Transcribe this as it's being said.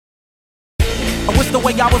I wish the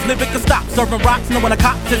way I was living could stop serving rocks, knowing the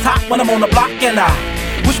cops is hot when I'm on the block. And I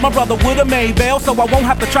wish my brother would've made bail so I won't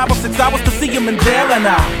have to travel 6 hours to see him in jail. And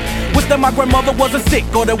I wish that my grandmother wasn't sick,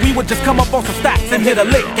 or that we would just come up on some stacks and hit a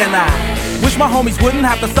lick. And I wish my homies wouldn't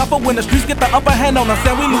have to suffer when the streets get the upper hand on us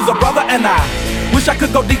and we lose a brother. And I wish I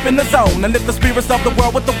could go deep in the zone and lift the spirits of the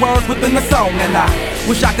world with the words within the song. And I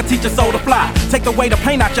wish I could teach a soul to fly, take away the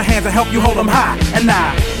pain out your hands and help you hold them high. And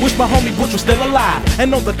I wish my homie Butch was still alive,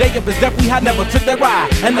 and on the day of his death we had never took that ride.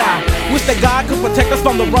 And I wish that God could protect us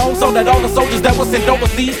from the wrong, so that all the soldiers that were sent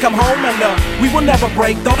overseas come home. And we will never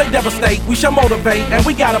break, though they devastate. We shall motivate, and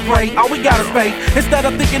we gotta pray, all we gotta faith. Instead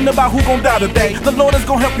of thinking about who gon' die today, the Lord is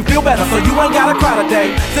gon' help you feel better, so you ain't gotta cry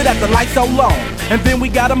today. Sit at the light so long, and then we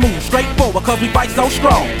gotta move straight forward, cause we fight so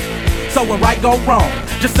strong. So when right go wrong,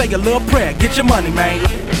 just say a little prayer, get your money, man.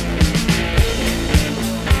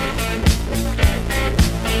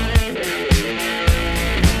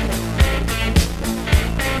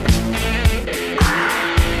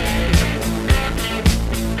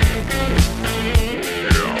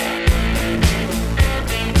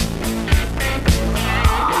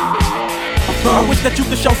 I wish that you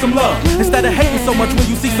could show some love instead of hating so much when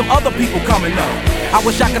you see some other people coming up. I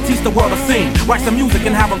wish I could teach the world to sing, write some music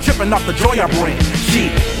and have them tripping off the joy I bring.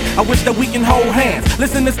 Shit, I wish that we can hold hands,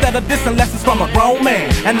 listen instead of dissing lessons from a grown man.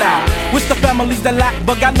 And I wish the families that lack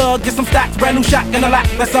but got love get some stacks, brand new shack in the lap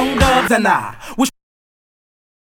that's on dubs. And I wish